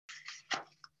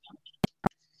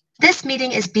This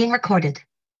meeting is being recorded.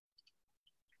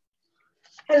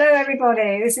 Hello,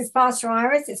 everybody. This is Pastor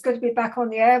Iris. It's good to be back on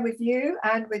the air with you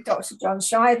and with Dr. John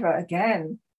Shiver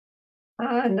again.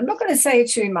 And I'm not going to say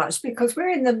too much because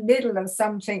we're in the middle of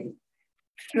something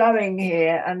flowing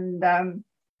here. And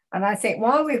I think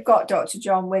while we've got Dr.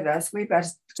 John with us, we better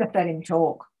just let him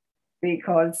talk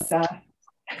because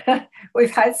we've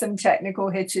had some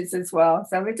technical hitches as well.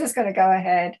 So we're just going to go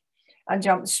ahead and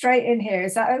jump straight in here.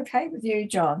 Is that okay with you,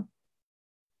 John?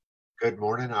 Good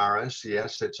morning, Iris.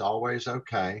 Yes, it's always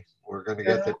okay. We're going to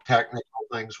get the technical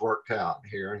things worked out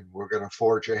here, and we're going to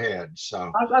forge ahead.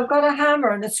 So I've got a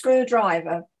hammer and a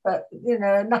screwdriver, but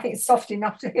nothing soft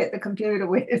enough to hit the computer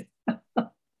with.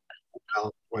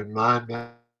 Well, when mine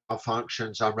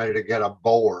malfunctions, I'm ready to get a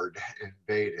board and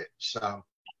beat it. So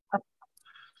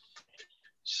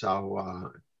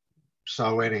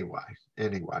anyway,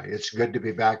 it's good to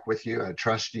be back with you. I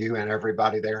trust you and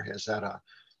everybody there has had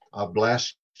a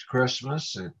blessed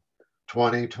Christmas, and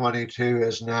 2022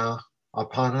 is now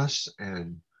upon us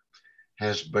and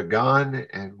has begun,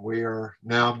 and we are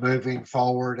now moving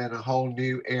forward in a whole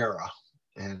new era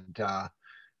and a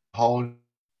whole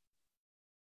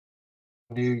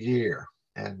new year,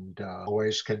 and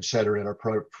always consider it a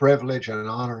privilege and an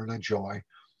honor and a joy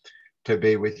to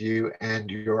be with you and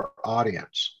your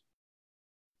audience.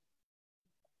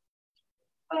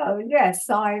 Oh, yes,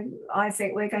 I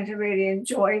think we're going to really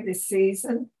enjoy this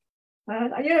season.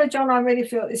 John, I really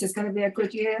feel this is going to be a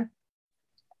good year,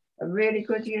 a really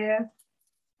good year.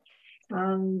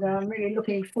 And I'm really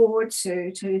looking forward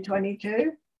to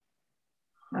 2022.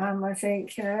 I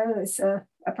think it's a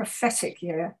prophetic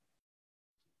year.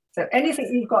 So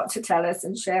anything you've got to tell us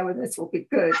and share with us will be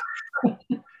good.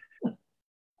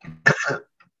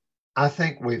 I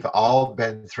think we've all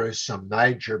been through some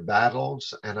major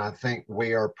battles, and I think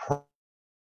we are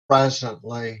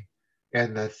presently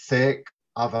in the thick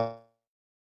of a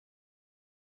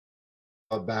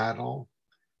battle.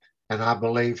 And I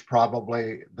believe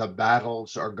probably the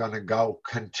battles are going to go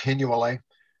continually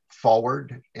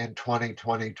forward in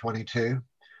 2022.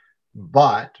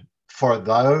 But for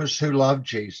those who love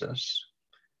Jesus,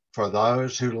 for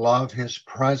those who love his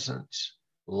presence,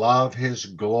 love his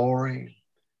glory,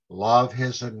 love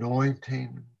his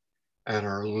anointing, and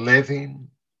are living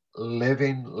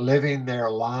their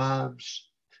lives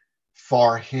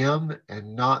for him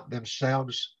and not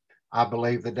themselves, I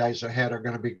believe the days ahead are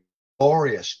going to be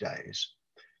glorious days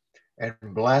and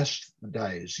blessed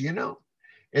days.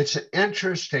 It's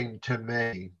interesting to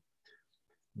me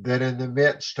that in the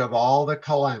midst of all the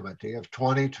calamity of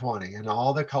 2020 and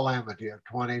all the calamity of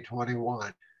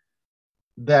 2021,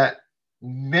 that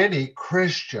many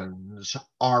Christians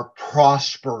are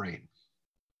prospering.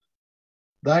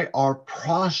 They are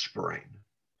prospering.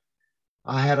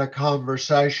 I had a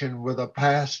conversation with a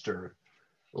pastor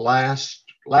last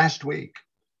week,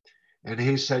 and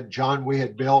he said, John, we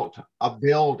had built a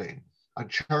building, a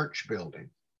church building,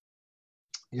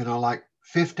 like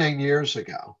 15 years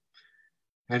ago.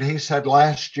 And he said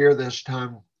last year this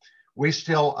time, we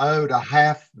still owed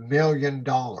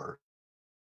 $500,000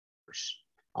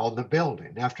 on the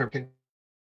building after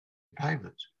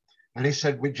payments. And he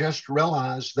said, we just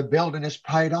realized the building is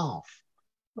paid off.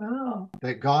 Wow.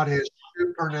 That God has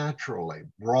supernaturally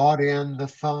brought in the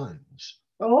funds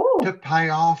to pay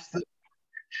off the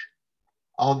mortgage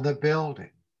on the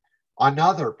building.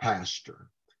 Another pastor's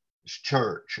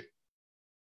church,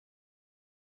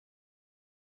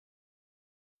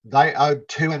 they owed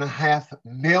 $2.5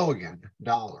 million.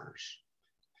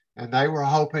 And they were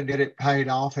hoping to get it paid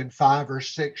off in 5 or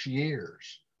 6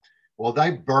 years. Well,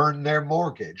 they burned their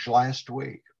mortgage last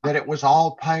week, that it was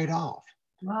all paid off.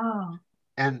 Wow.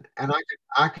 And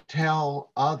I could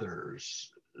tell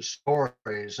others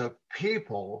stories of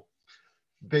people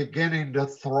beginning to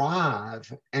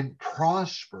thrive and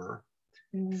prosper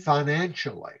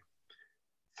financially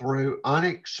through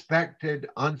unexpected,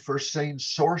 unforeseen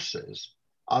sources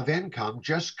of income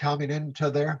just coming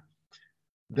into their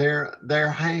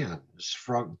hands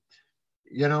from,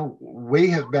 we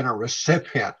have been a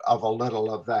recipient of a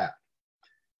little of that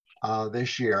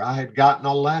this year. I had gotten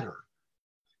a letter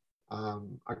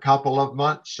a couple of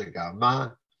months ago.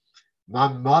 My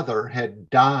mother had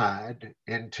died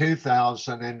in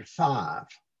 2005,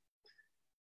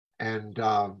 and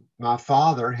my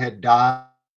father had died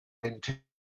in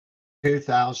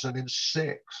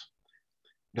 2006.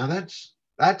 Now that's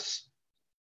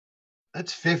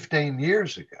 15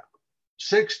 years ago,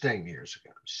 16 years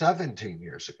ago, 17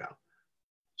 years ago,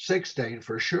 16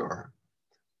 for sure.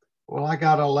 Well, I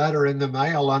got a letter in the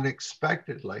mail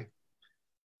unexpectedly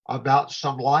about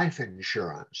some life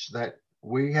insurance that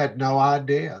we had no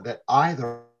idea that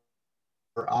either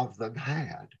of them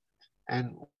had,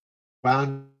 and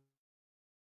wound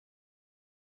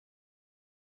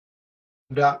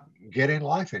up getting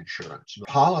life insurance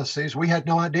policies we had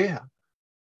no idea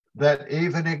that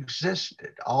even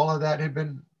existed. All of that had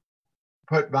been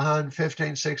put behind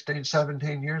 15, 16,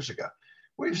 17 years ago.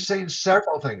 We've seen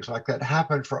several things like that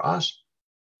happen for us.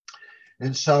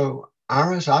 And so,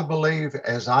 Iris, I believe,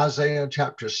 as Isaiah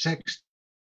chapter 60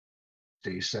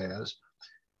 says,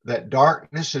 that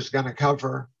darkness is going to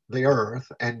cover the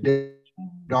earth and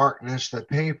darkness the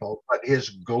people, but his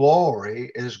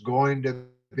glory is going to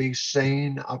be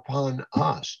seen upon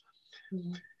us.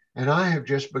 Mm-hmm. And I have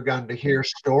just begun to hear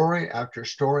story after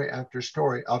story after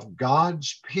story of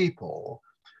God's people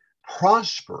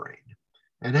prospering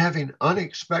and having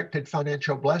unexpected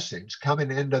financial blessings coming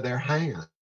into their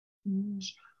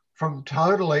hands from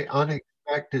totally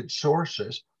unexpected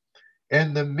sources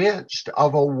in the midst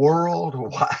of a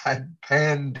worldwide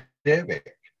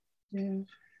pandemic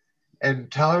and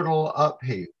total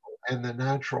upheaval in the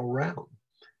natural realm.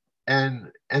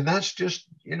 And that's just,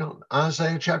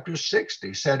 Isaiah chapter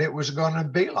 60 said it was going to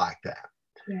be like that.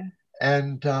 Yeah.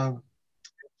 And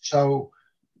so,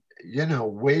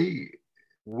 we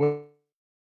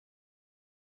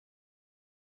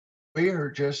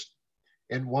are just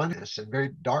in oneness and very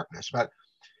darkness. But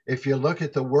if you look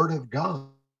at the Word of God,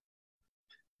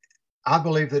 I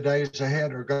believe the days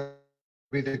ahead are going to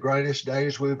be the greatest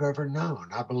days we've ever known.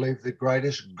 I believe the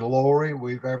greatest glory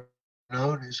we've ever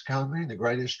known is coming. The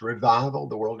greatest revival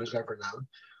the world has ever known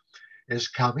is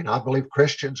coming. I believe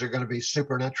Christians are going to be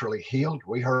supernaturally healed.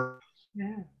 We heard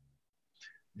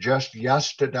just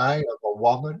yesterday of a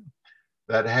woman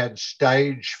that had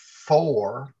stage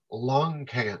 4 lung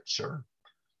cancer,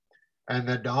 and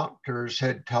the doctors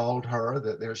had told her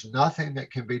that there's nothing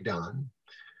that can be done,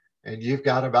 and you've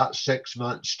got about 6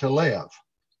 months to live,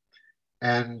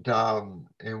 and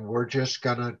we're just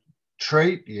going to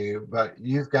treat you, but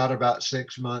you've got about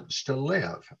 6 months to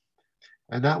live.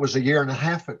 And that was a year and a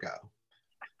half ago,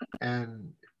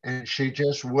 and she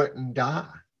just wouldn't die.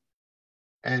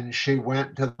 And she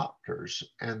went to the doctors,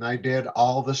 and they did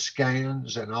all the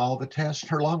scans and all the tests.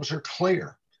 Her lungs are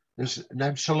clear. There's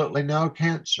absolutely no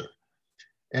cancer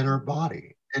in her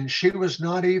body. And she was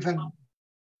not even,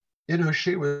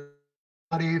 she was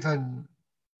not even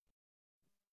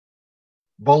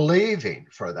believing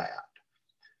for that.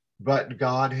 But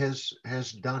God has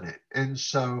done it. And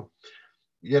so,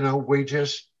 we're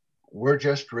just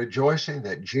rejoicing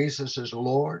that Jesus is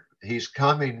Lord. He's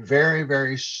coming very,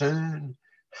 very soon.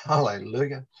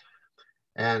 Hallelujah.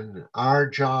 And our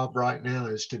job right now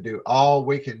is to do all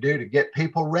we can do to get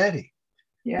people ready,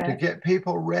 to get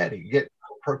people ready, get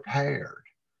prepared,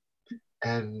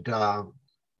 and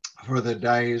for the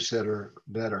days that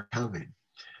are coming.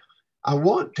 I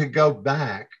want to go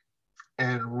back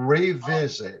and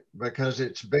revisit, because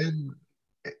it's been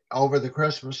over the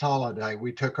Christmas holiday,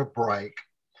 we took a break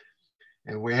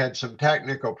and we had some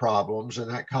technical problems,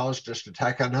 and that caused us to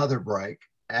take another break.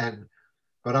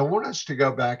 But I want us to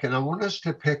go back, and I want us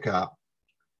to pick up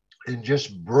and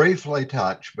just briefly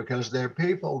touch, because there are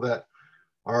people that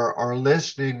are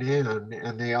listening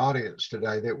in the audience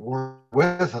today that weren't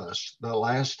with us the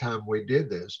last time we did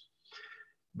this.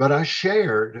 But I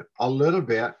shared a little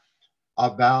bit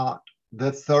about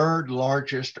the third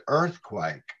largest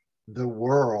earthquake the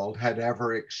world had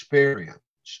ever experienced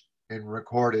in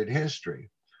recorded history,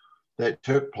 that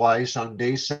took place on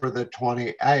December the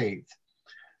 28th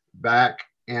back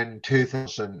in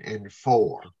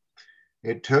 2004.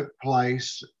 It took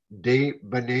place deep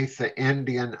beneath the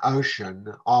Indian Ocean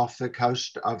off the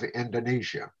coast of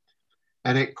Indonesia,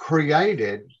 and it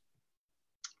created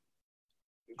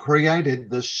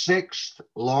the sixth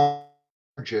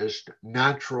largest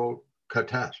natural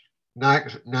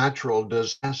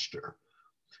disaster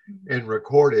in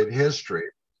recorded history,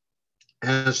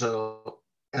 as a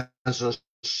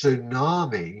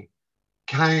tsunami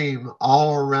came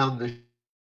all around the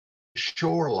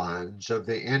shorelines of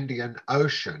the Indian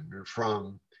Ocean,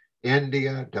 from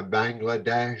India to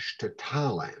Bangladesh to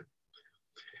Thailand.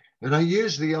 And I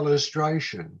use the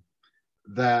illustration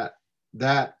that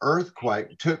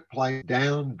earthquake took place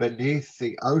down beneath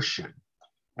the ocean,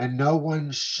 and no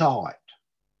one saw it.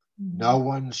 No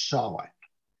one saw it.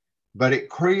 But it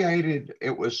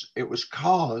was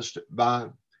caused by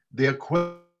the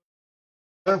equivalent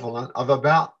of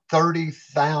about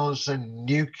 30,000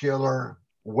 nuclear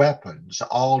weapons,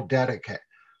 all detonated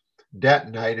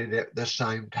at the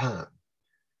same time.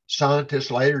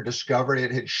 Scientists later discovered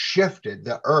it had shifted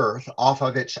the Earth off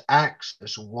of its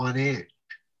axis 1 inch.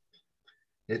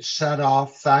 It set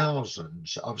off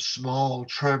thousands of small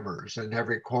tremors in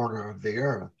every corner of the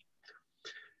Earth.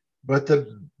 But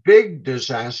the big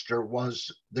disaster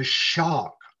was the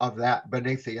shock of that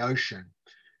beneath the ocean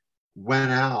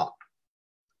went out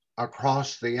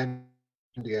across the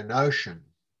Indian Ocean,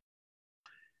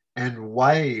 and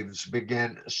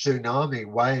tsunami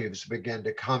waves began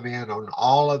to come in on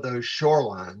all of those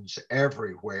shorelines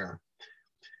everywhere,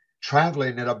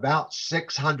 traveling at about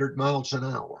 600 miles an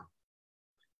hour.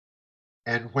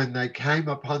 And when they came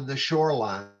upon the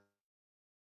shorelines,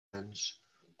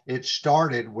 it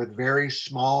started with very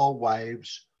small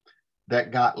waves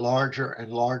that got larger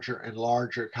and larger and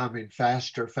larger, coming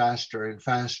faster, faster, and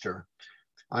faster,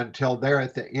 until there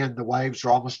at the end, the waves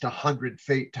were almost 100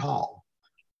 feet tall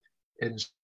in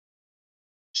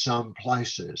some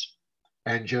places,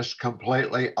 and just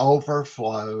completely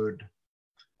overflowed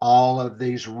all of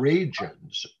these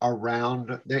regions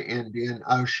around the Indian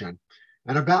Ocean.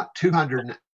 And about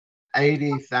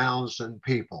 280,000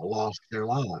 people lost their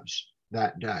lives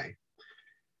that day.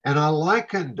 And I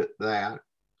likened that,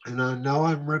 and I know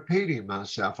I'm repeating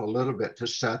myself a little bit to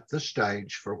set the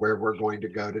stage for where we're going to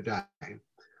go today.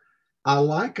 I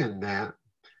liken that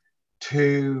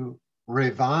to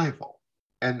revival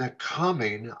and the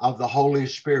coming of the Holy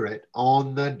Spirit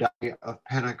on the day of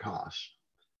Pentecost.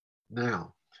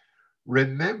 Now,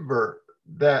 remember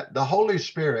that the Holy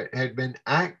Spirit had been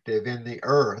active in the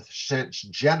earth since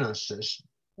Genesis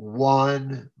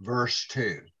 1, verse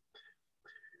 2.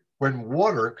 When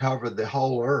water covered the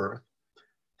whole earth,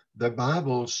 the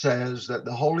Bible says that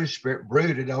the Holy Spirit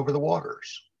brooded over the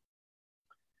waters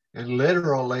and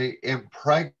literally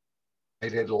impregnated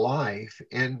life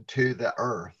into the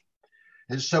earth.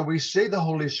 And so we see the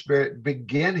Holy Spirit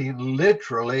beginning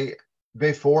literally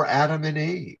before Adam and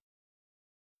Eve,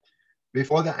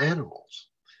 before the animals,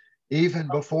 even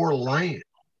before land.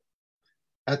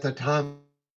 At the time of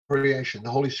creation, the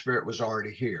Holy Spirit was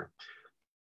already here.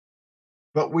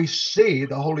 But we see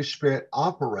the Holy Spirit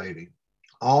operating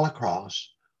all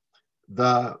across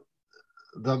the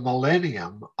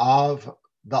millennium of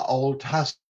the Old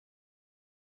Testament.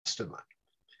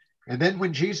 And then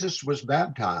when Jesus was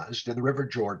baptized in the River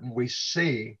Jordan, we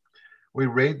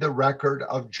read the record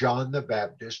of John the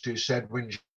Baptist, who said when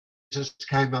Jesus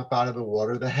came up out of the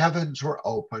water, the heavens were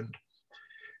opened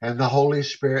and the Holy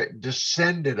Spirit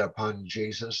descended upon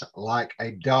Jesus like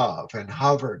a dove and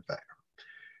hovered there.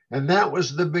 And that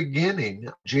was the beginning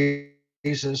of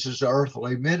Jesus'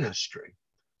 earthly ministry.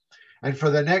 And for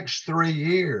the next 3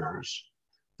 years,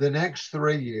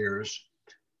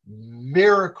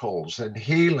 miracles and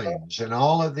healings and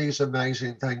all of these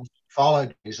amazing things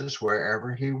followed Jesus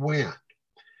wherever he went.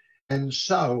 And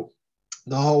so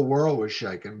the whole world was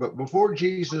shaken. But before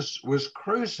Jesus was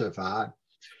crucified,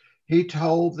 he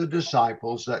told the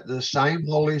disciples that the same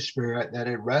Holy Spirit that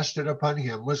had rested upon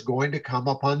him was going to come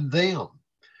upon them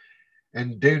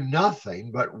and do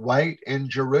nothing but wait in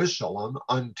Jerusalem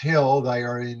until they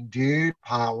are endued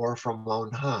power from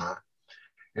on high.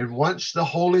 And once the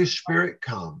Holy Spirit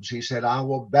comes, he said, I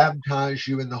will baptize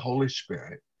you in the Holy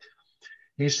Spirit.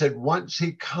 He said, once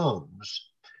he comes,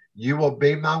 you will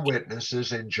be my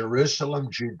witnesses in Jerusalem,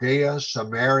 Judea,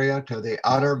 Samaria, to the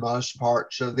uttermost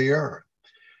parts of the earth.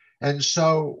 And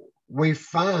so we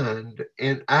find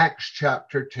in Acts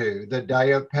chapter 2, the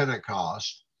day of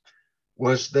Pentecost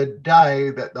was the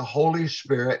day that the Holy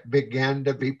Spirit began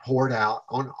to be poured out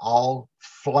on all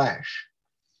flesh.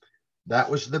 That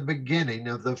was the beginning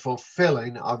of the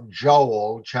fulfilling of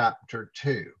Joel chapter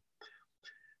 2.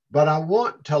 But I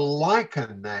want to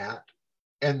liken that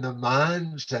in the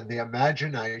minds and the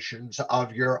imaginations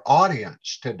of your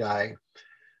audience today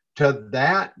to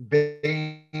that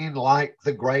being like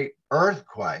the great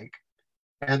earthquake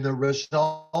and the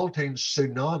resulting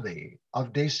tsunami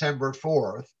of December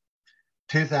 4th,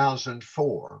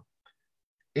 2004,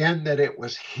 in that it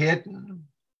was hidden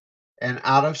and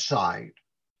out of sight,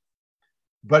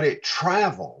 but it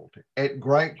traveled at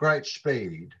great, great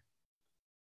speed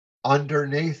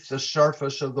underneath the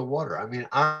surface of the water. I mean,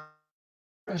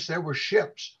 there were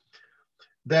ships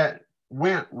that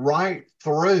went right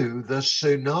through the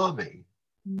tsunami,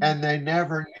 and they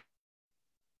never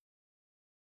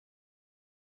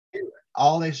knew it.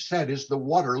 All they said is the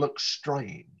water looks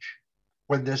strange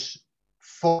when this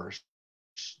force,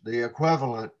 the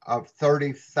equivalent of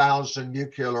 30,000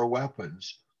 nuclear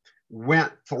weapons,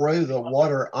 went through the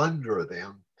water under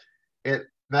them. It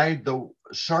made the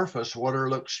surface water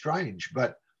look strange,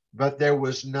 but there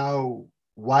was no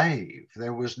wave,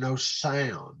 there was no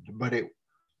sound, but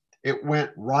it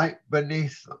went right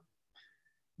beneath them.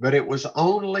 But it was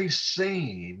only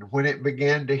seen when it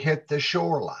began to hit the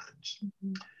shorelines.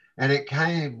 Mm-hmm. And it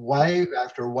came wave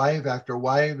after wave after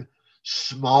wave,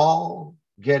 small,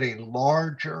 getting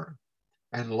larger,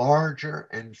 and larger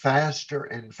and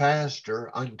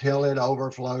faster until it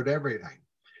overflowed everything.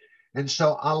 And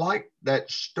so I like that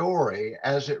story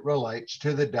as it relates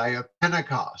to the day of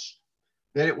Pentecost,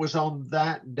 that it was on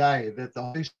that day that the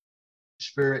Holy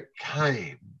Spirit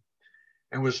came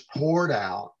and was poured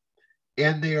out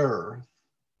in the earth,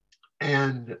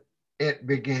 and it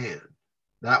began.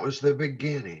 That was the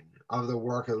beginning of the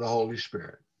work of the Holy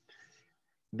Spirit.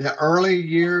 The early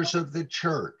years of the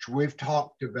church, we've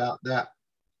talked about that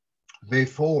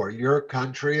before. Your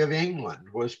country of England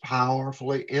was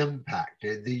powerfully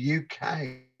impacted. The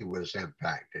UK was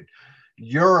impacted.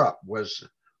 Europe was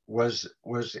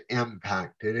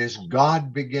impacted as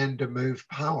God began to move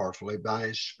powerfully by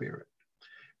his Spirit.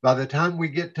 By the time we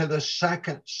get to the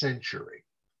 2nd century,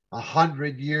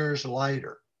 100 years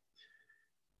later,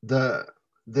 the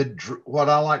what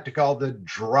I like to call the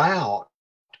drought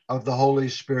of the Holy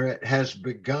Spirit has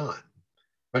begun,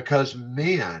 because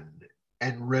men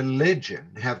and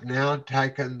religion have now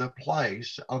taken the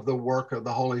place of the work of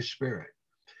the Holy Spirit,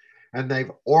 and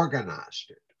they've organized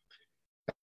it.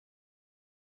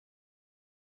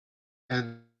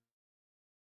 And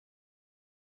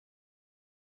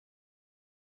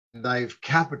they've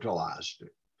capitalized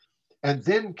it. And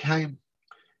then came,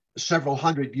 several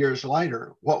hundred years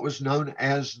later, what was known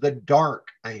as the Dark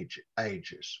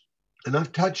Ages. And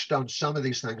I've touched on some of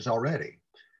these things already,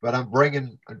 but I'm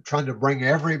trying to bring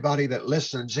everybody that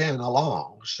listens in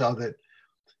along, so that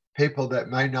people that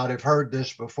may not have heard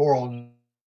this before will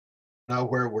know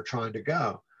where we're trying to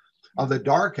go. Of the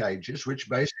Dark Ages, which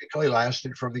basically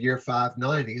lasted from the year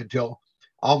 590 until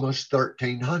almost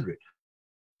 1300.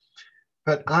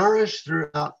 But Iris,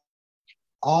 throughout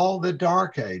all the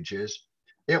Dark Ages,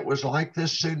 it was like the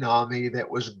tsunami that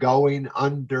was going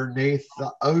underneath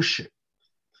the ocean.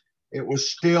 It was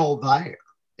still there.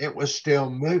 It was still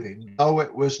moving, though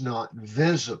it was not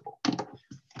visible.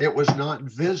 It was not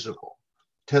visible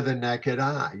to the naked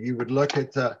eye. You would look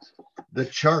at the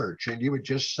church and you would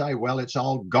just say, well, it's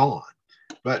all gone.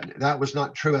 But that was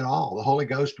not true at all. The Holy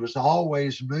Ghost was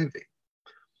always moving.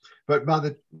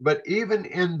 But even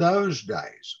in those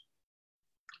days,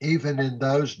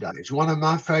 one of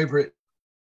my favorite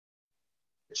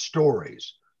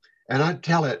stories, and I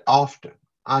tell it often,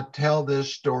 I tell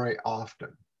this story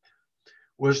often,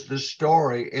 was the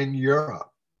story in Europe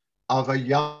of a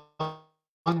young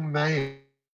man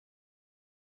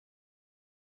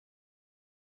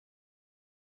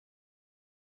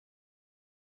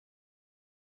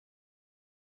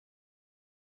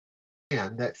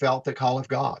that felt the call of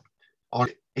God.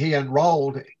 He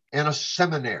enrolled in a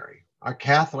seminary, a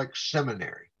Catholic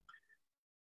seminary.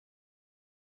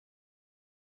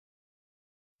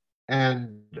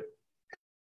 And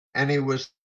he was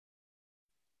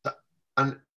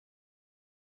an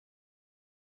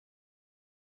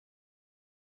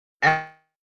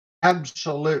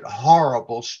absolute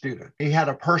horrible student. He had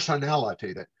a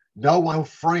personality that no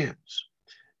friends.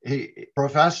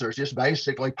 Professors just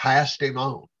basically passed him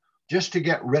on just to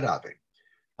get rid of him,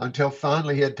 until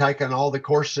finally he had taken all the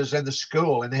courses in the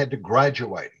school and they had to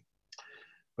graduate him.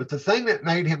 But the thing that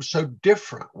made him so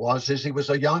different was he was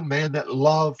a young man that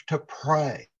loved to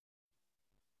pray.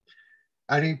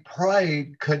 And he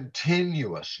prayed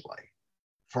continuously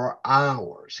for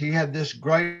hours. He had this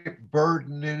great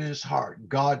burden in his heart.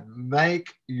 God,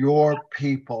 make your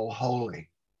people holy.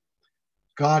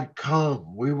 God,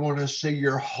 come. We want to see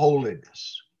your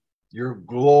holiness, your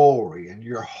glory, and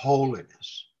your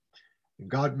holiness. And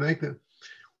God, make them.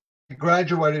 He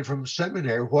graduated from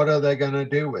seminary. What are they going to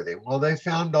do with him? Well, they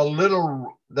found a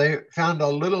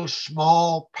little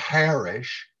small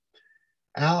parish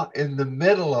out in the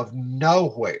middle of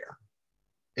nowhere,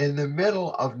 in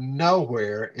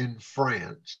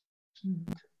France.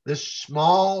 Mm-hmm. This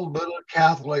small little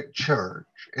Catholic church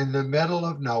in the middle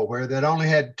of nowhere that only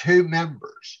had 2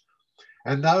 members.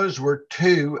 And those were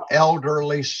 2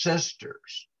 elderly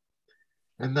sisters.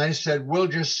 And they said, we'll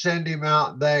just send him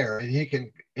out there and he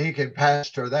can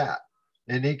pastor that.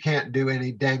 And he can't do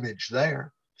any damage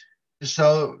there.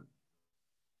 So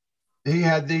he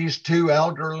had these 2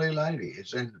 elderly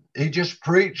ladies, and he just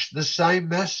preached the same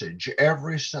message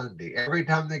every Sunday. Every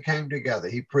time they came together,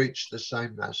 he preached the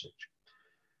same message.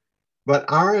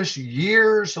 But Iris,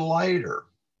 years later,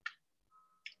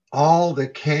 all the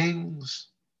kings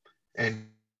and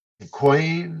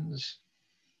queens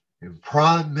and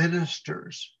prime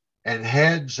ministers and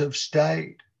heads of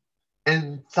state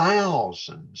and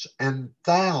thousands and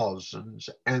thousands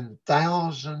and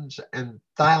thousands and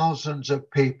thousands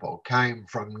of people came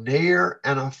from near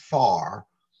and afar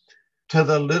to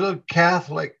the little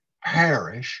Catholic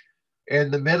parish in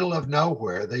the middle of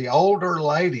nowhere. The older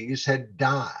ladies had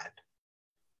died.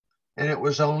 and it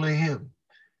was only him.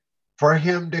 For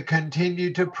him to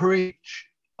continue to preach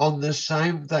on the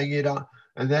same thing,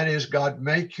 and that is, God,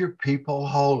 make your people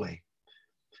holy,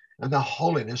 and the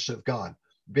holiness of God,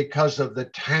 because of the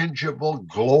tangible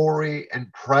glory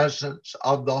and presence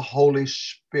of the Holy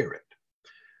Spirit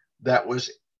that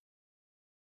was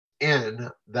in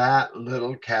that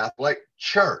little Catholic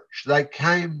church. They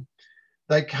came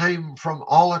from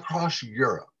all across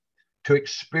Europe to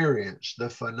experience the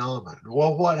phenomenon.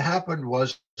 Well, what happened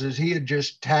was is he had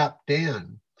just tapped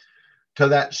in to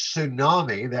that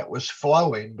tsunami that was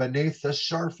flowing beneath the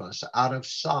surface out of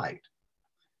sight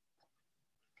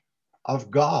of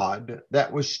God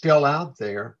that was still out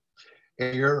there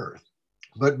in the earth.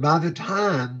 But by the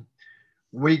time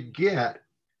we get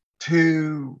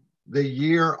to the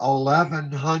year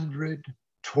 1100,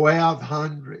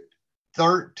 1200,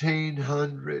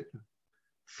 1300,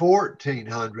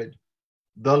 1400,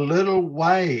 the little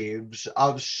waves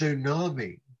of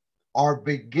tsunami are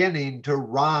beginning to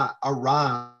arrive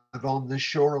on the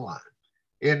shoreline.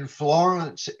 In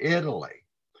Florence, Italy,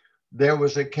 there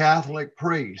was a Catholic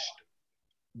priest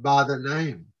by the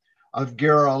name of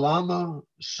Girolamo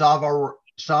Savonarola.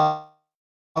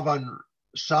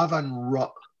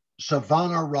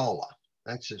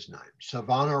 That's his name,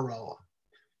 Savonarola.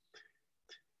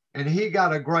 And he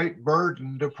got a great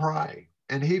burden to pray.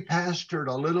 And he pastored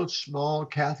a little small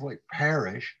Catholic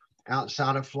parish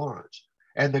outside of Florence.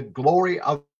 And the glory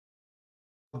of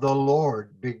the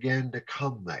Lord began to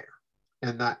come there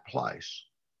in that place.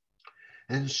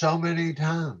 And so many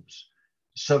times,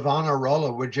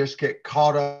 Savonarola would just get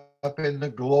caught up in the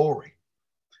glory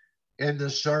in the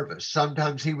service.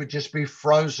 Sometimes he would just be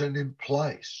frozen in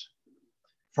place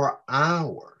for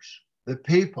hours. The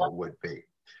people would be.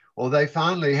 Well, they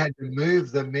finally had to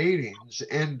move the meetings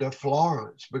into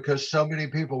Florence because so many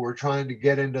people were trying to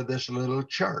get into this little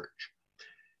church.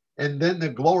 And then the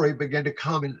glory began to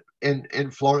come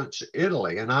in Florence,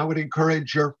 Italy. And I would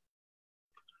encourage your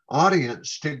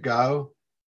audience to go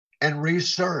and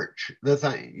research the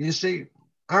thing. You see,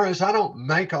 Iris, I don't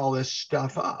make all this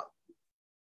stuff up.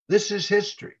 This is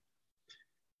history.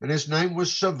 And his name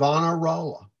was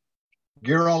Savonarola,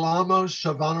 Girolamo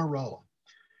Savonarola,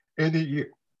 in the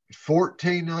year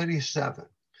 1497.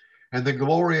 And the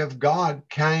glory of God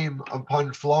came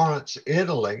upon Florence,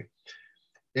 Italy,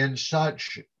 in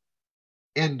such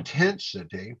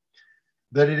intensity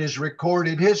that it is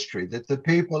recorded history that the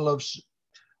people of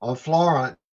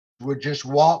Florence would just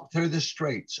walk through the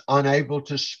streets unable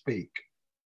to speak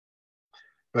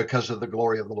because of the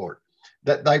glory of the Lord.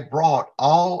 That they brought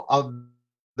all of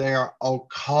their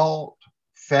occult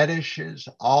fetishes,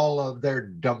 all of their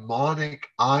demonic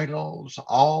idols,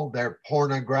 all their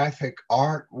pornographic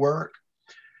artwork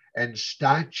and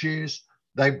statues.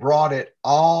 They brought it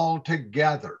all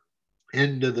together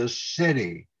into the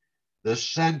city, the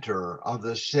center of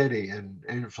the city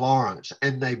in Florence,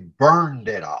 and they burned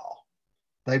it all.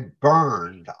 They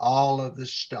burned all of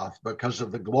this stuff because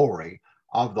of the glory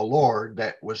of the Lord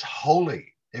that was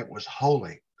holy. It was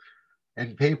holy,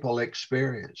 and people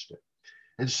experienced it.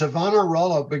 And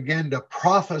Savonarola began to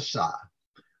prophesy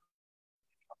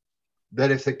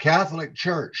that if the Catholic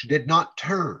Church did not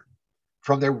turn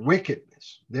from their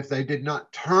wickedness, if they did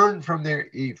not turn from their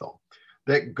evil,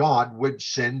 that God would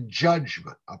send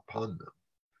judgment upon them.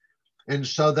 And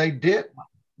so they did.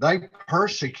 They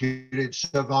persecuted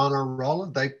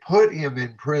Savonarola. They put him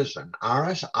in prison.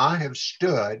 Iris, I have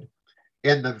stood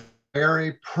in the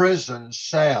very prison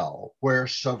cell where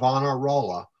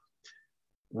Savonarola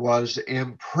was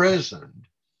imprisoned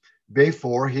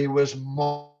before he was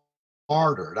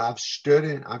martyred.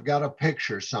 I've got a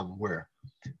picture somewhere.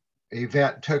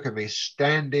 Yvette took me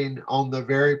standing on the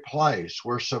very place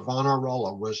where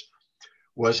Savonarola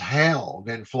was held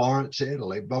in Florence,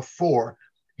 Italy, before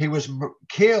he was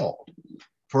killed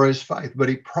for his faith. But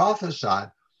he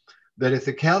prophesied that if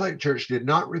the Catholic Church did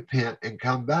not repent and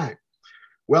come back,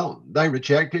 well, they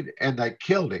rejected and they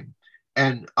killed him.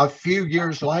 And a few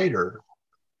years later,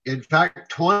 in fact,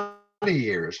 20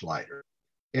 years later,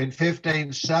 in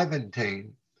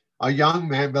 1517, a young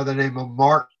man by the name of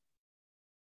Martin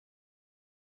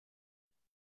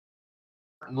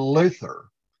Luther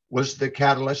was the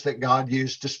catalyst that God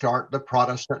used to start the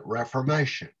Protestant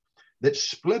Reformation that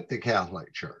split the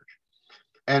Catholic Church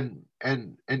and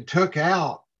took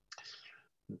out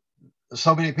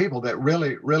so many people that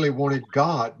really, really wanted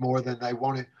God more than they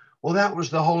wanted. Well, that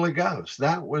was the Holy Ghost.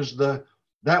 That was the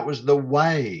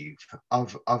wave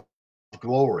of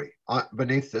glory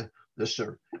beneath the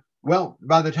surface. Well,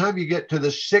 by the time you get to the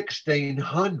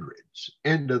 1600s,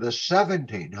 into the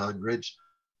 1700s,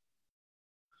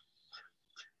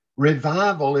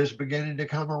 revival is beginning to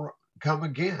come come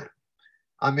again.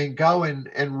 I mean, go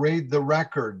and read the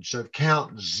records of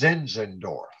Count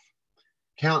Zinzendorf.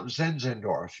 Count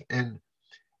Zinzendorf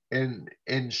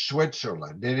in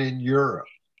Switzerland and in Europe,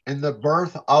 and the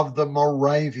birth of the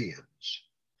Moravians,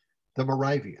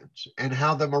 and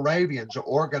how the Moravians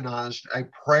organized a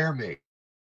prayer meeting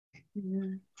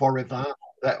for revival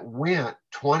that went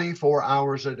 24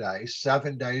 hours a day,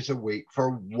 7 days a week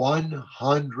for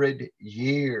 100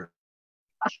 years.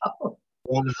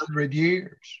 100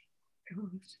 years.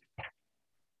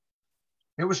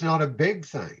 It was not a big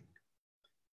thing,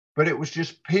 but it was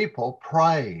just people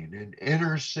praying and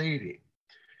interceding.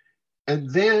 And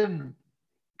then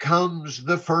comes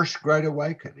the First Great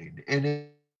Awakening in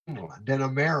England, in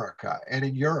America, and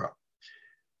in Europe,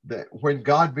 that when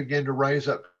God began to raise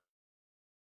up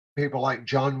people like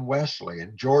John Wesley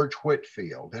and George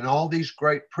Whitefield and all these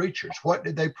great preachers. What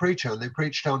did they preach on? They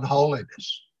preached on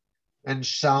holiness and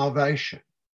salvation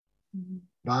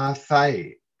by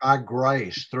faith, by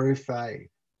grace, through faith.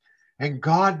 And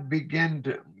God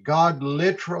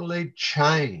literally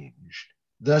changed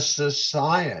the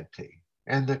society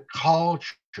and the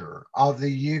culture of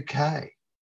the UK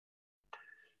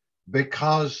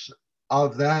because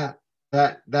of that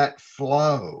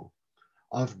flow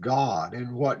of God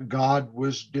and what God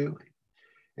was doing.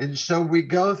 And so we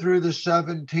go through the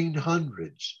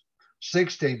 1700s,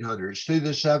 1600s, through the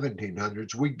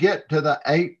 1700s, we get to the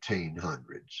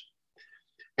 1800s,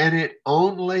 and it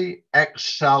only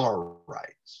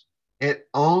accelerates. It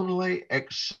only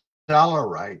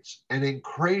accelerates and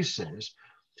increases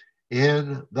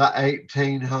in the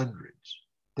 1800s.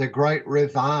 The great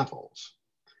revivals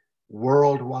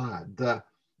worldwide,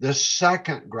 the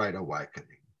Second Great Awakening,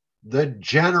 the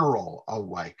General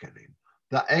Awakening.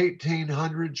 The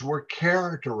 1800s were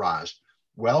characterized.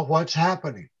 Well, what's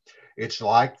happening? It's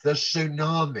like the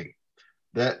tsunami,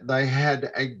 that they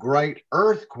had a great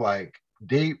earthquake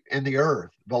deep in the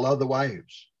earth below the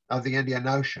waves of the Indian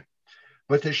Ocean.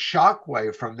 But the shock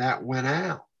wave from that went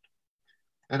out.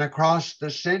 And across the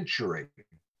century,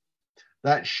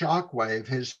 that shock wave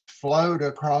has flowed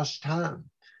across time.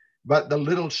 But the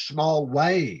little small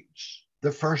waves,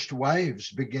 the first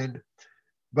waves begin,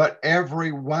 but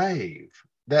every wave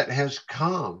that has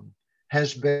come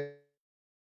has been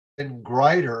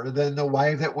greater than the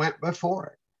wave that went before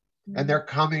it. And they're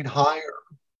coming higher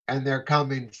and they're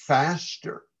coming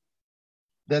faster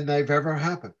than they've ever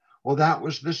happened. Well, that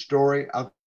was the story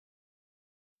of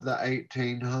the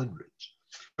 1800s.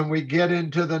 When we get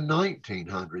into the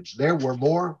 1900s, there were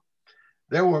more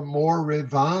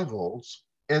revivals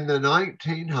in the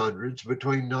 1900s,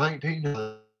 between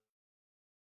 1900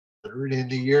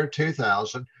 and the year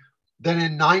 2000, than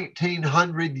in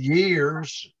 1900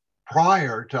 years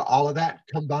prior to all of that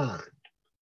combined.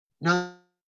 Now,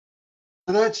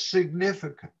 that's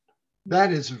significant.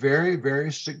 That is very,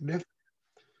 very significant.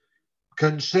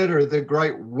 Consider the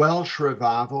Great Welsh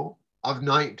Revival of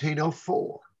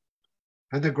 1904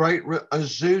 and the Great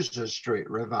Azusa Street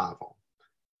Revival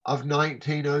of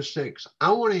 1906.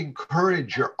 I want to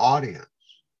encourage your audience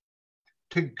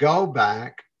to go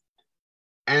back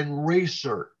and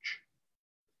research.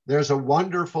 There's a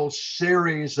wonderful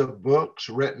series of books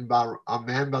written by a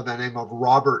man by the name of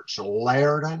Robert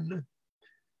Liardon,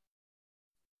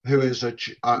 who is a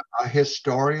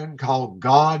historian, called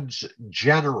God's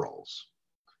Generals.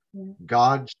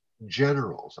 God's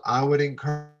Generals. I would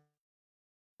encourage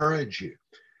you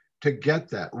to get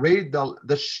that. Read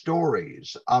the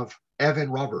stories of Evan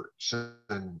Roberts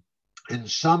and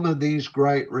some of these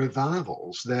great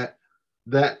revivals that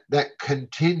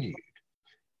continued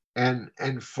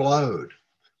and flowed.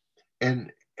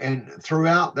 And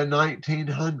throughout the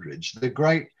 1900s, the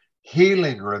great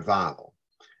healing revival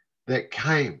that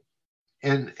came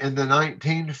in the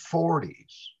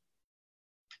 1940s,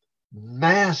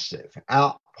 massive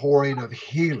outpouring of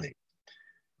healing.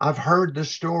 I've heard the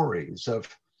stories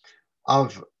of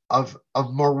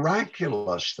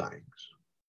miraculous things,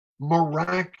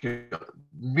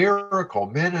 miracle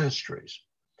ministries.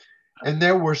 And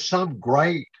there were some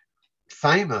great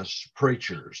famous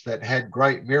preachers that had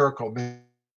great miracle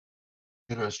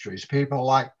ministries, people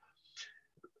like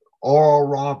Oral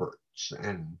Roberts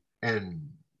and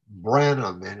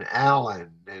Branham and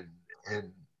Allen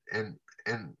and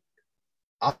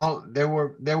all, there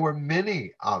were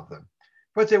many of them.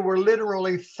 But there were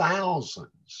literally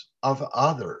thousands of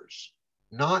others,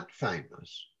 not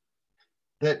famous,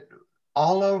 that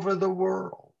all over the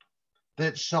world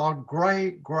that saw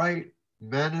great, great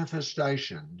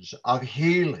manifestations of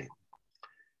healing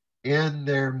in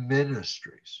their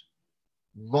ministries,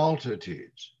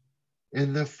 multitudes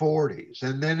in the 40s.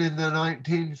 And then in the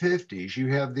 1950s,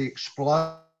 you have the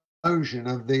explosion explosion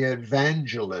of the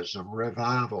evangelism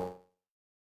revival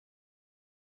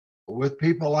with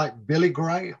people like Billy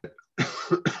Graham.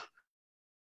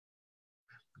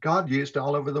 God used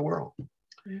all over the world.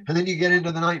 And then you get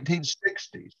into the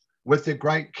 1960s with the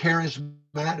great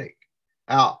charismatic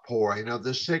outpouring of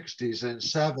the 60s and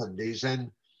 70s,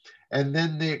 and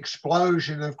then the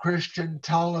explosion of Christian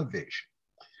television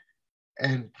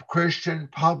and Christian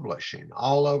publishing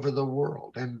all over the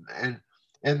world, and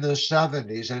in the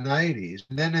 70s and 80s.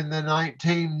 And then in the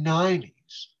 1990s,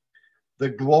 the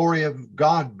glory of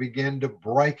God began to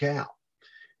break out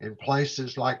in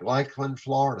places like Lakeland,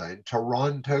 Florida, and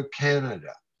Toronto,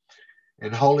 Canada,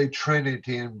 and Holy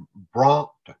Trinity in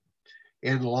Brompton,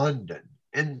 in London,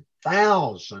 and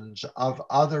thousands of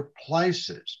other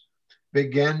places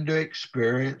began to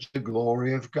experience the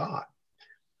glory of God.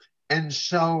 And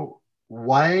so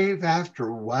wave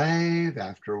after wave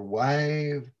after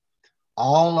wave,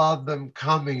 all of them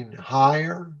coming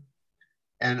higher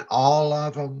and all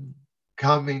of them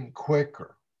coming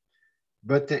quicker.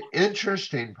 But the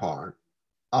interesting part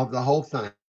of the whole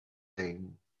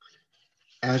thing,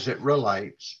 as it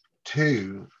relates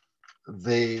to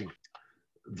the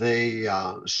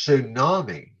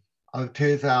tsunami of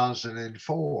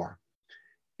 2004,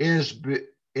 is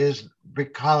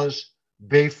because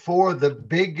before the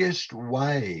biggest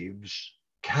waves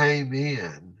came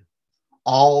in,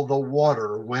 all the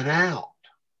water went out.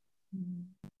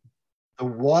 The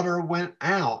water went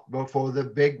out before the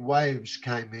big waves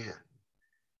came in.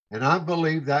 And I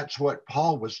believe that's what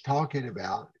Paul was talking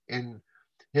about in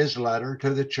his letter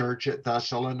to the church at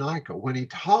Thessalonica, when he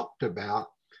talked about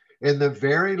in the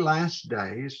very last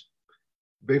days,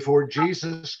 before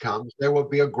Jesus comes, there will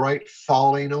be a great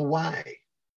falling away.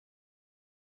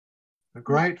 A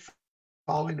great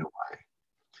falling away.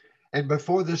 And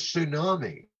before the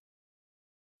tsunami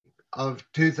of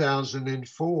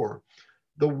 2004,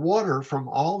 the water from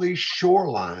all these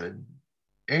shoreline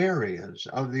areas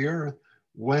of the earth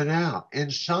went out.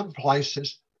 In some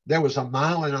places, there was 1.5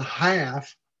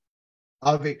 miles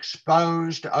of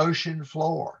exposed ocean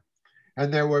floor.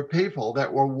 And there were people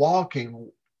that were walking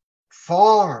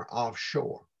far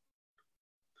offshore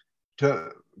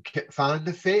to find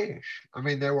the fish. I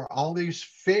mean, there were all these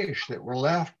fish that were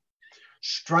left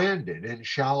stranded in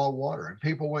shallow water, and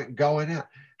people went going out,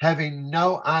 having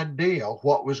no idea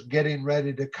what was getting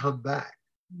ready to come back.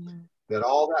 That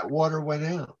all that water went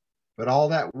out, but all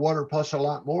that water plus a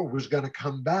lot more was going to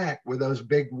come back with those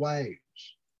big waves.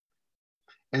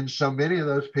 And so many of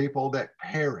those people that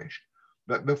perished.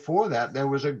 But before that, there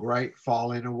was a great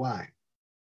falling away.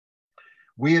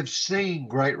 We have seen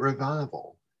great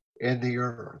revival in the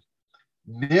earth.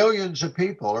 Millions of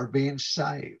people are being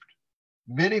saved.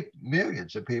 Many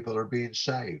millions of people are being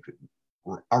saved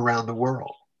around the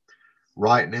world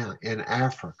right now, in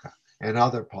Africa and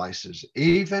other places,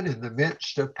 even in the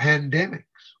midst of pandemics.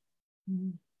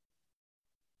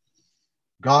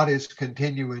 God is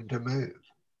continuing to move.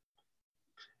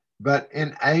 But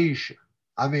in Asia,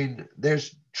 I mean,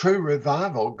 there's true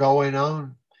revival going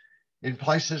on in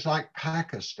places like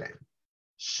Pakistan,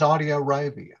 Saudi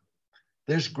Arabia.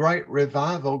 There's great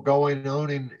revival going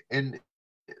on in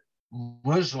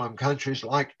Muslim countries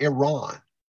like Iran,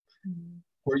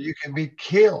 where you can be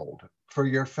killed for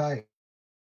your faith.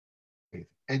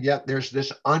 And yet there's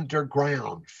this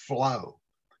underground flow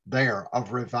there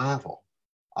of revival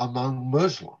among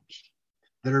Muslims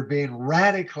that are being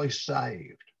radically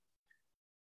saved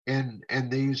in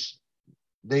these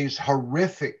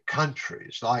horrific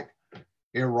countries like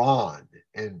Iran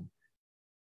and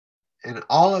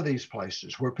all of these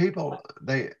places where people,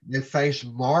 they face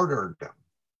martyrdom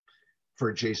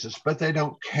for Jesus, but they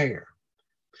don't care.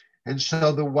 And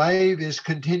so the wave is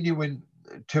continuing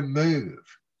to move,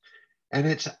 and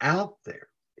it's out there.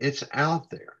 It's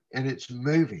out there, and it's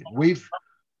moving. We've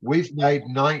made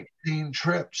 19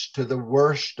 trips to the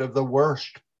worst of the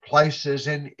worst places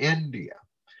in India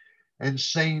and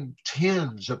seen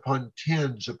tens upon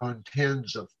tens upon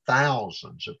tens of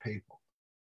thousands of people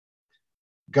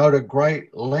go to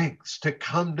great lengths to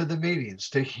come to the meetings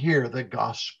to hear the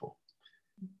gospel.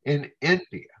 In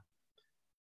India,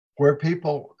 where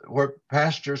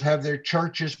pastors have their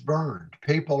churches burned,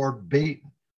 people are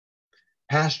beaten,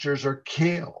 pastors are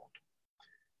killed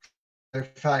for their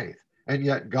faith, and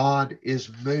yet God is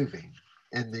moving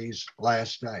in these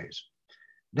last days.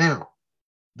 Now,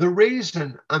 the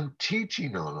reason I'm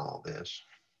teaching on all this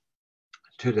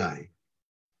today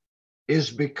is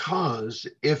because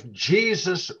if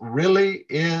Jesus really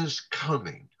is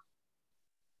coming,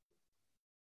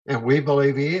 and we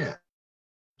believe he is,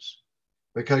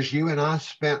 because you and I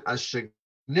spent a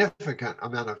significant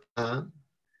amount of time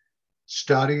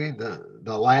studying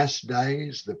the last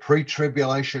days, the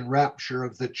pre-tribulation rapture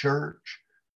of the church,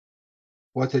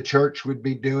 what the church would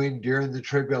be doing during the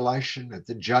tribulation at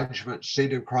the judgment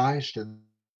seat of Christ and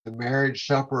the marriage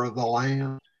supper of the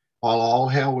Lamb, while all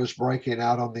hell was breaking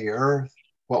out on the earth,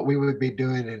 what we would be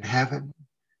doing in heaven.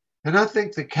 And I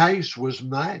think the case was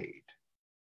made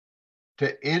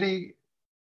to any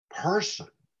person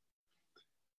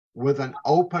with an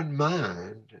open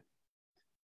mind,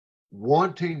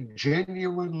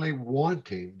 genuinely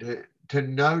wanting to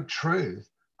know truth.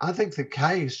 I think the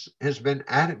case has been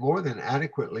more than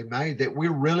adequately made that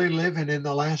we're really living in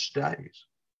the last days,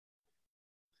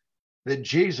 that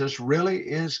Jesus really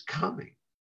is coming.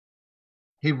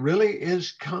 He really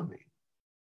is coming,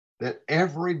 that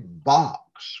every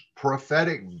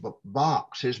prophetic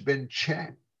box has been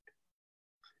checked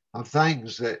of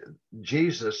things that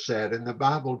Jesus said and the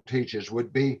Bible teaches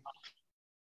would be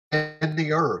in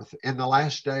the earth in the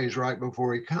last days right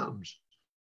before he comes.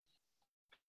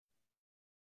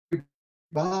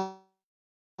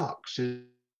 Box is,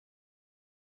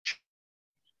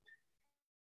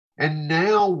 and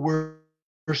now we're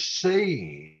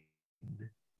seeing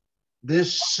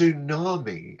this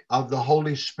tsunami of the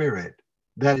Holy Spirit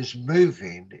that is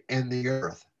moving in the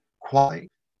earth quietly,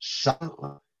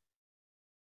 silently.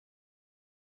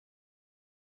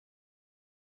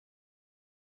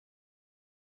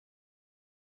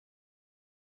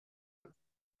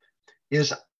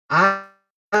 Is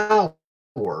hours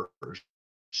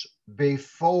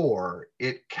before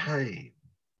it came.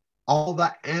 All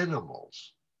the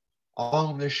animals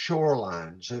along the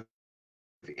shorelines of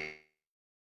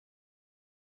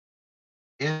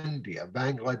India,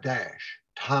 Bangladesh,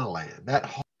 Thailand, that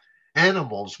whole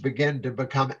animals begin to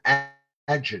become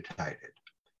agitated,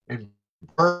 and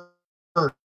birds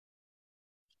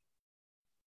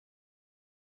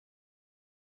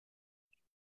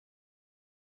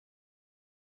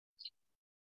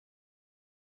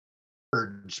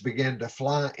began to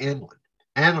fly inland.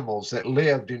 Animals that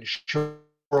lived in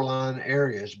shoreline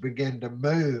areas began to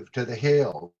move to the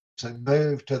hills and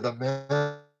move to the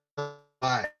mountains.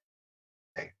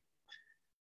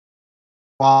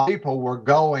 While people were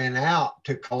going out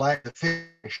to collect the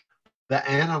fish, the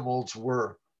animals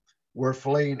were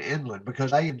fleeing inland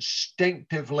because they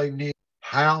instinctively knew.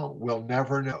 How, we'll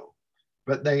never know,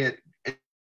 but they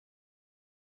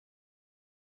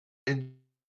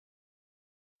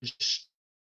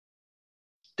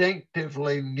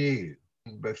instinctively knew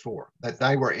before that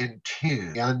they were in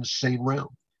tune, the unseen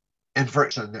realm. And for a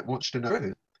person that wants to know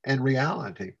truth and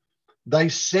reality, they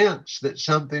sense that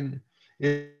something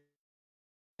is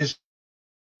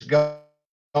going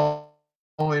on.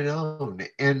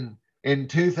 In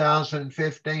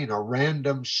 2015, a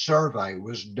random survey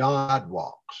was done on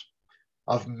sidewalks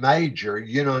of major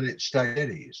United States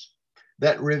cities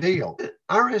that revealed,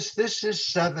 Iris, this is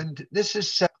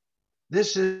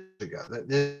ago that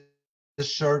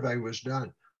this survey was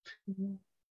done. Mm-hmm.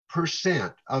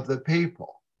 Percent of the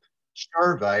people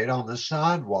surveyed on the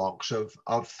sidewalks of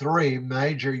three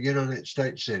major United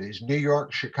States cities, New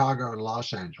York, Chicago, and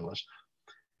Los Angeles.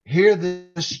 Here, the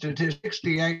statistic,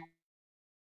 68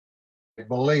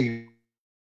 believe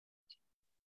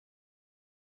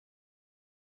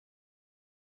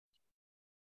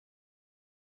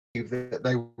that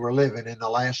they were living in the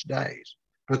last days,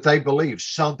 but they believed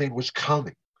something was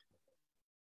coming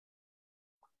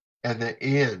and the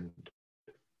end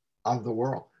of the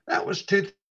world. That was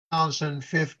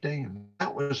 2015.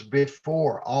 That was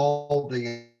before all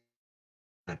the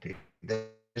insanity that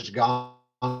has gone,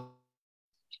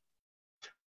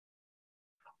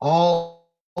 all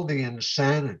the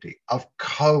insanity of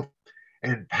COVID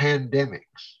and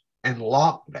pandemics and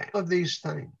lockdown, of these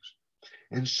things.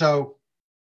 And so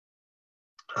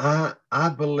I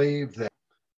believe that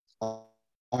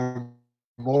are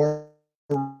more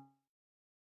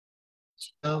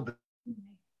than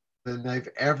they've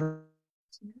ever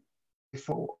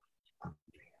before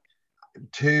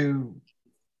to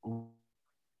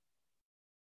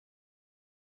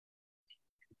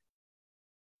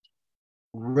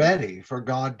ready for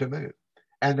God to move,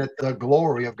 and that the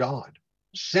glory of God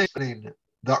sending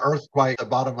the earthquake at the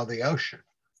bottom of the ocean,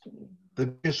 the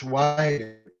biggest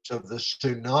waves of the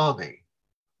tsunami,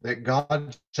 that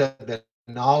God said that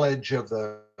knowledge of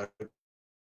the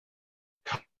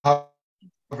cover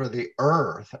the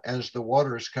earth as the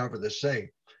waters cover the sea.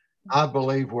 I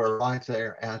believe we're right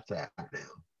there at that now.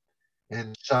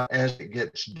 And so as it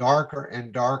gets darker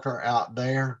and darker out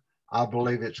there, I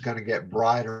believe it's going to get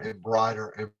brighter and brighter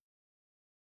and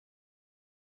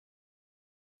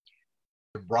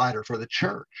brighter for the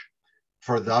church,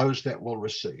 for those that will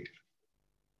receive.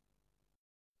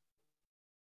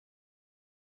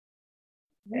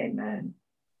 Amen.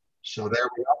 So there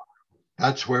we are.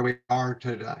 That's where we are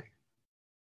today.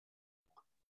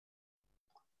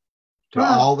 To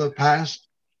all the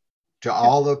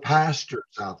pastors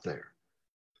out there.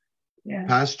 Yeah.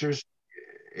 Pastors,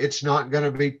 it's not going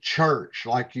to be church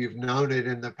like you've known it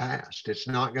in the past. It's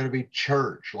not going to be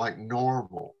church like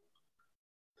normal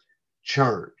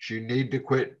church. You need to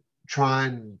quit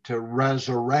trying to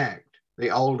resurrect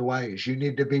the old ways. You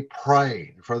need to be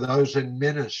praying for those in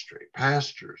ministry,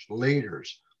 pastors,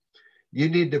 leaders. You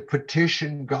need to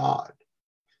petition God.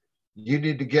 You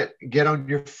need to get on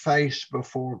your face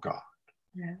before God.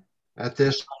 Yeah. At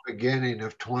this beginning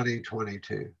of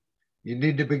 2022. You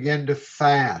need to begin to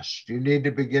fast. You need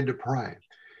to begin to pray.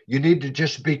 You need to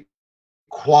just be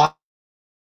quiet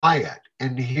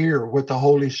and hear what the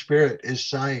Holy Spirit is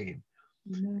saying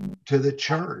to the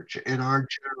church in our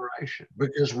generation,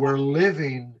 because we're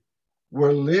living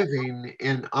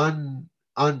in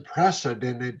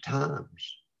unprecedented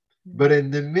times. But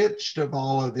in the midst of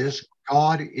all of this,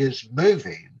 God is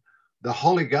moving. The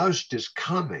Holy Ghost is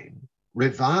coming.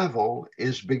 Revival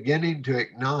is beginning to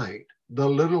ignite. The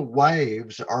little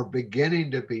waves are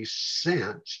beginning to be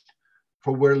sensed,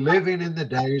 for we're living in the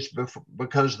days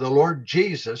because the Lord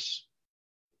Jesus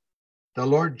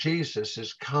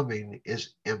is coming,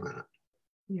 is imminent.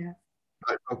 Yeah.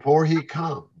 But before he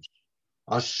comes,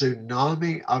 a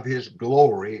tsunami of his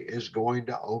glory is going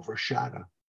to overshadow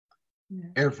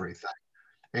everything.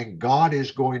 And God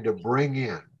is going to bring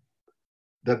in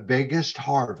the biggest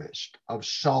harvest of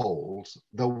souls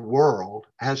the world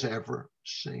has ever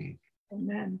seen.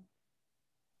 Amen.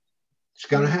 It's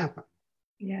going to happen.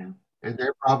 Yeah. And there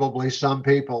are probably some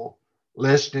people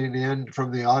listening in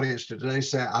from the audience today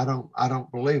say, I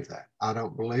don't believe that. I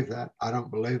don't believe that. I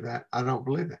don't believe that. I don't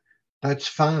believe that. That's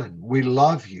fine. We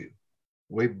love you.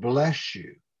 We bless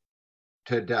you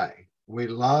today. We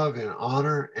love and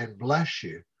honor and bless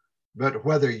you. But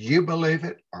whether you believe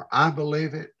it or I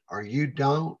believe it or you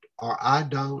don't or I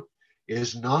don't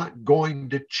is not going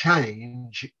to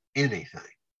change anything.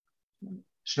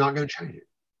 It's not going to change it.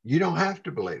 You don't have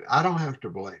to believe it. I don't have to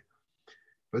believe it.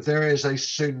 But there is a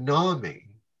tsunami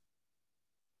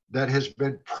that has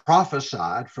been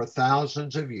prophesied for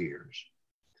thousands of years.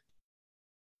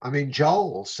 I mean,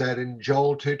 Joel said in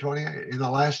Joel 2:28, in the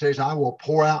last days, I will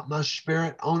pour out my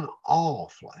spirit on all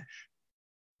flesh.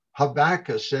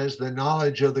 Habakkuk says, the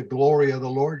knowledge of the glory of the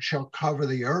Lord shall cover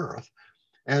the earth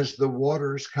as the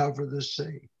waters cover the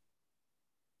sea.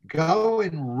 Go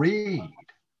and read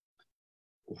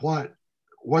what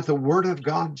the Word of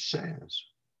God says,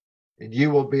 and you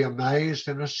will be amazed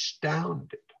and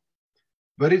astounded.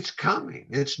 But it's coming.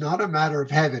 It's not a matter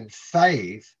of having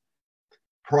faith,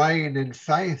 praying in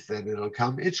faith that it'll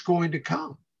come. It's going to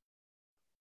come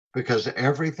because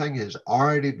everything has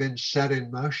already been set in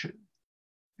motion.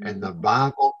 And the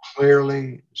Bible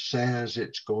clearly says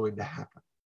it's going to happen.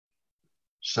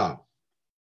 So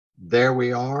there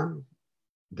we are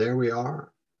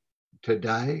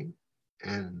today.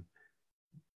 And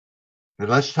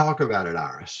let's talk about it,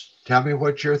 Iris. Tell me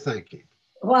what you're thinking.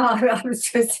 Well, I was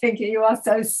just thinking you are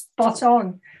so spot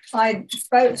on. I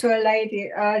spoke to a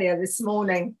lady earlier this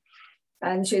morning,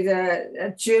 and she's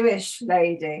a Jewish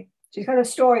lady. She's got a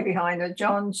story behind her,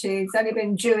 John. She's only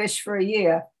been Jewish for a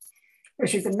year.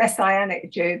 She's a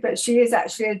Messianic Jew, but she is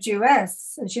actually a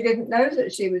Jewess, and she didn't know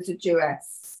that she was a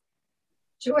Jewess.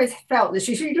 She always felt that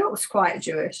she looks quite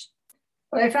Jewish.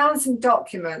 Well, they found some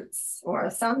documents, or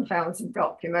her son found some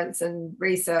documents and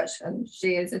research, and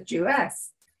she is a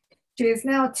Jewess. She is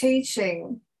now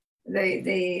teaching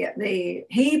the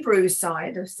Hebrew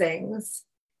side of things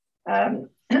through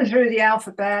the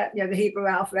alphabet, the Hebrew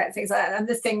alphabet, things like that, and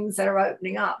the things that are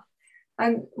opening up.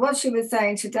 And what she was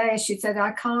saying today, she said,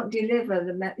 I can't deliver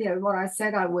what I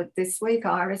said I would this week,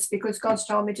 Iris, because God's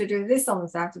told me to do this on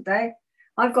Saturday.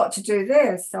 I've got to do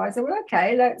this. So I said, well,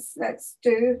 okay, let's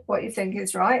do what you think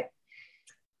is right.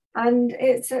 And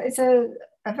it's a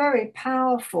very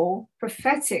powerful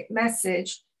prophetic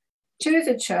message to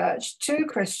the church, to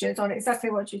Christians, on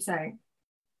exactly what you're saying.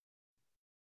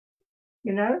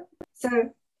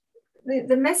 So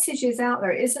the message is out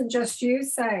there. It isn't just you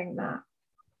saying that.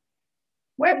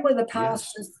 When will the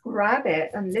pastors grab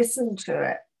it and listen to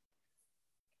it?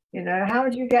 How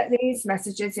do you get these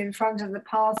messages in front of the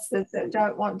pastors that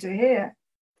don't want to hear?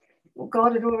 Well,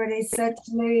 God had already said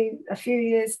to me a few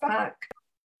years back,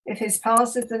 if his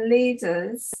pastors and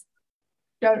leaders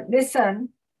don't listen,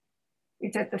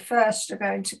 he said the first are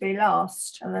going to be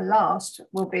last, and the last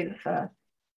will be the first.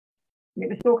 And he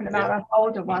was talking about us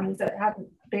older ones that hadn't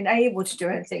been able to do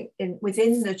anything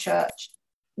within the church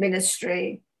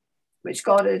ministry, which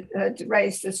God had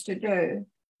raised us to do.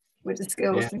 with the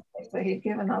skills Yeah. and gifts that he'd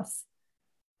given us.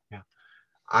 Yeah.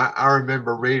 I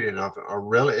remember reading of a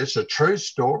really, it's a true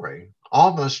story.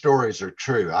 All my stories are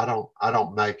true. I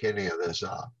don't make any of this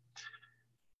up.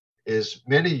 Is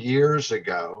many years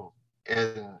ago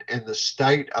in the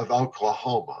state of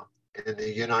Oklahoma in the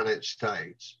United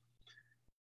States,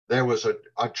 there was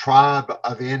a tribe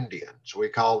of Indians. We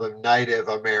call them Native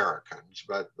Americans,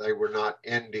 but they were not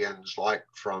Indians like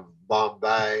from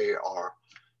Bombay or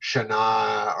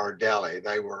Chennai or Delhi.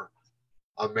 They were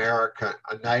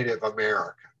Native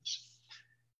Americans,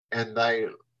 and they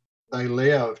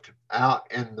lived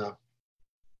out in the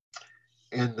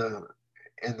in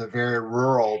the very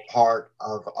rural part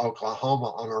of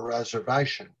Oklahoma on a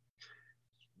reservation.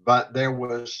 But there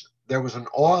was an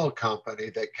oil company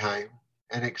that came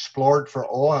and explored for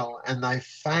oil, and they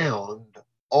found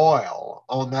oil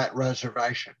on that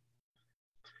reservation.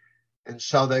 And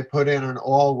so they put in an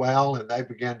oil well and they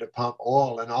began to pump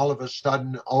oil. And all of a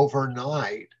sudden,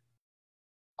 overnight,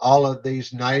 all of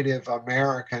these Native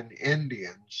American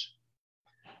Indians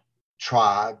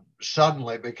tribe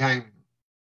suddenly became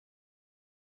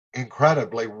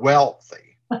incredibly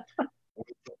wealthy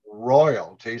with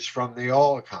royalties from the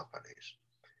oil companies.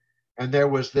 And there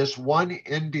was this one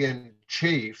Indian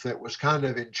chief that was kind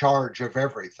of in charge of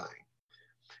everything,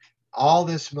 all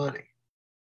this money.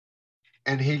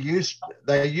 And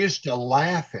they used to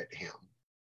laugh at him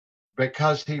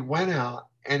because he went out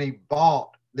and he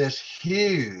bought this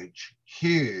huge,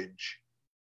 huge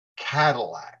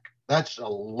Cadillac. That's a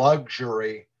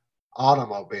luxury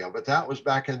automobile, but that was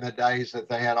back in the days that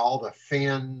they had all the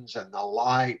fins and the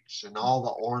lights and all the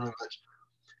ornaments.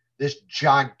 This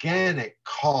gigantic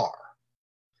car.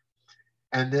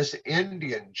 And this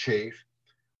Indian chief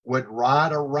would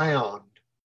ride around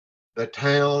the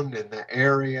town and the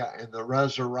area and the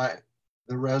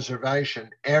reservation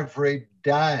every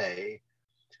day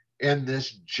in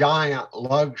this giant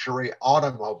luxury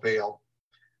automobile,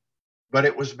 but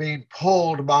it was being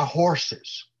pulled by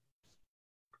horses.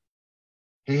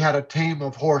 He had a team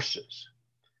of horses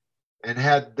and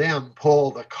had them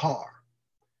pull the car.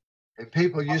 And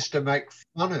people used to make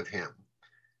fun of him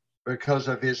because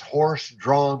of his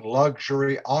horse-drawn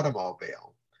luxury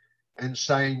automobile and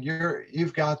saying,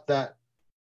 you've got that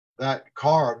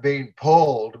car being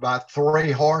pulled by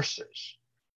 3 horses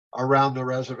around the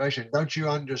reservation. Don't you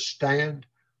understand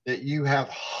that you have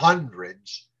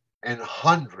hundreds and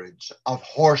hundreds of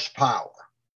horsepower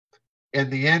in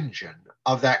the engine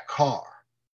of that car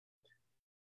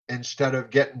instead of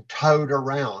getting towed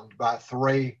around by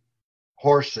 3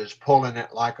 horses pulling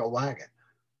it like a wagon?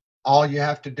 All you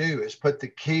have to do is put the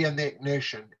key in the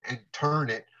ignition and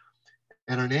turn it,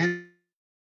 and an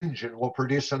engine will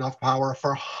produce enough power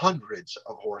for hundreds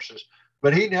of horses.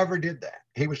 But he never did that.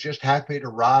 He was just happy to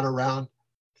ride around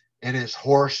in his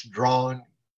horse-drawn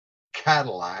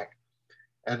Cadillac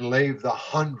and leave the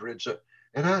hundreds of,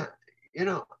 and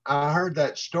I heard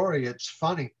that story. It's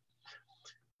funny.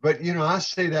 But, I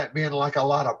see that being like a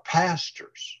lot of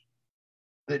pastors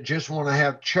that just want to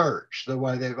have church the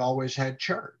way they've always had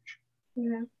church.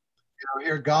 Yeah.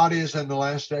 Here God is in the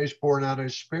last days pouring out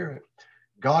his Spirit.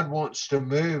 God wants to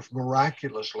move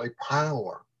miraculously,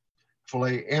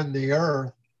 powerfully in the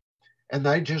earth, and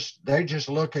they just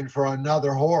looking for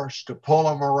another horse to pull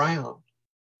them around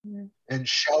and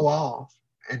show off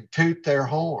and toot their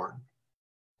horn.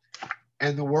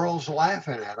 And the world's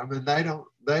laughing at them, and they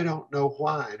don't know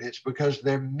why. And it's because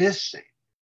they're missing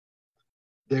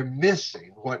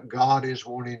what God is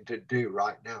wanting to do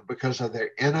right now because of their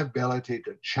inability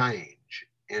to change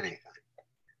anything.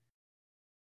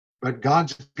 But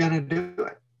God's going to do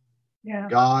it. Yeah.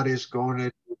 God is going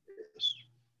to do this.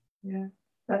 Yeah,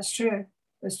 that's true.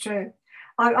 That's true.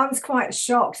 I was quite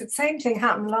shocked. The same thing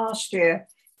happened last year,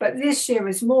 but this year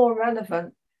was more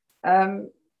relevant.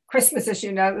 Christmas, as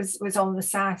you know, was on the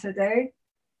Saturday,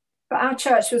 but our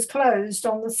church was closed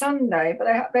on the Sunday.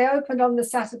 But they opened on the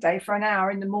Saturday for an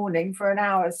hour in the morning for an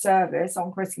hour service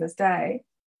on Christmas Day.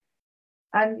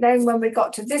 And then when we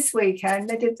got to this weekend,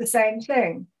 they did the same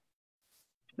thing.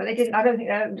 But they didn't, I don't think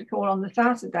they opened at all on the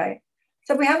Saturday.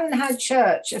 So we haven't had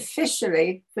church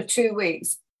officially for 2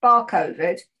 weeks, bar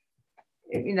COVID.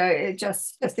 It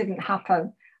just didn't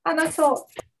happen. And I thought,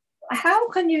 how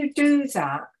can you do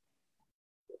that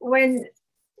when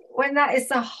that is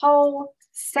the whole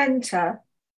center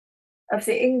of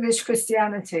the English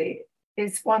Christianity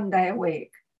is 1 day a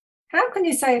week? How can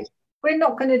you say we're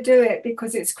not going to do it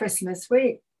because it's Christmas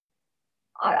week?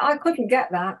 I couldn't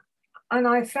get that. And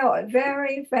I felt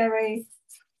very, very,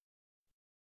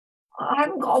 I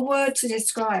haven't got a word to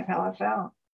describe how I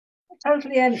felt.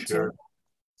 Totally empty. Sure.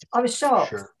 I was shocked.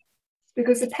 Sure.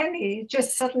 because the penny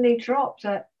just suddenly dropped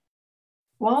that,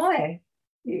 why?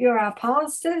 You're our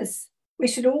pastors. We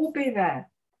should all be there.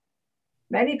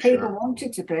 Many people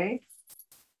wanted to be.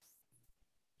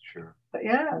 Sure. But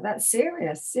yeah, that's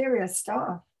serious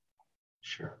stuff.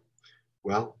 Sure.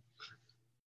 Well,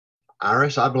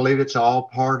 Iris, I believe it's all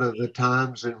part of the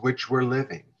times in which we're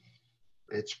living.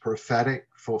 It's prophetic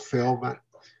fulfillment.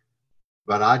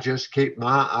 But I just keep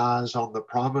my eyes on the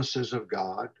promises of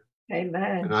God.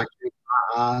 Amen. And I keep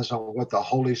my eyes on what the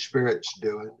Holy Spirit's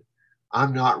doing.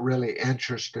 I'm not really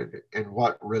interested in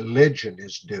what religion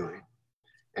is doing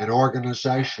and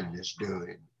organization is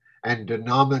doing and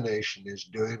denomination is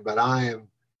doing, but I am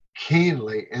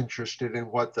keenly interested in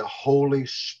what the Holy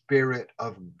Spirit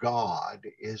of God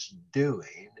is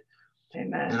doing.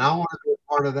 Amen. And I want to be a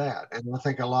part of that. And I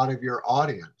think a lot of your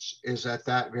audience is at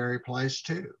that very place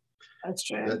too. That's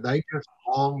true. That they just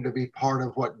long to be part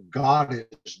of what God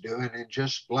is doing, and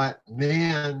just let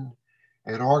men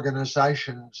and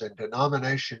organizations and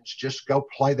denominations just go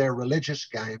play their religious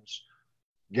games,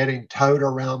 getting towed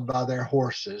around by their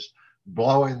horses,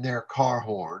 blowing their car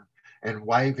horn and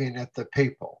waving at the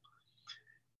people.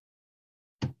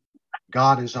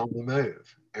 God is on the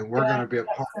move, and we're going to be a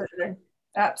part of it.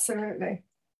 Absolutely.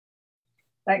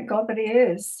 Thank God that he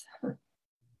is.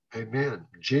 Amen.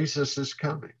 Jesus is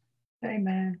coming.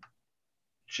 Amen.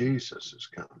 Jesus is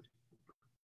coming.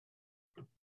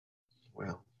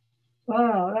 Well.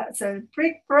 Wow, that's a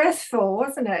big breathful,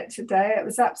 wasn't it, today? It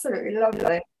was absolutely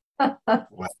lovely.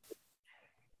 Well.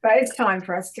 But it's time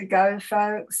for us to go,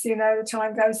 folks. You know, the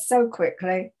time goes so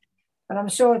quickly. And I'm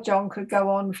sure John could go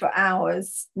on for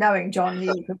hours. Knowing John, he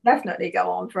could definitely go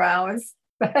on for hours.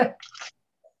 We're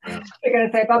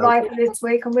going to say bye-bye for this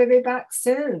week, and we'll be back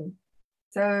soon.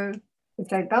 So we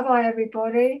say bye-bye,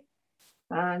 everybody.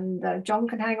 And John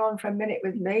can hang on for a minute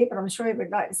with me, but I'm sure he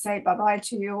would like to say bye-bye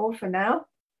to you all for now.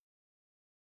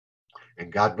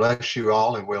 And God bless you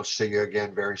all, and we'll see you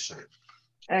again very soon.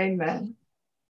 Amen.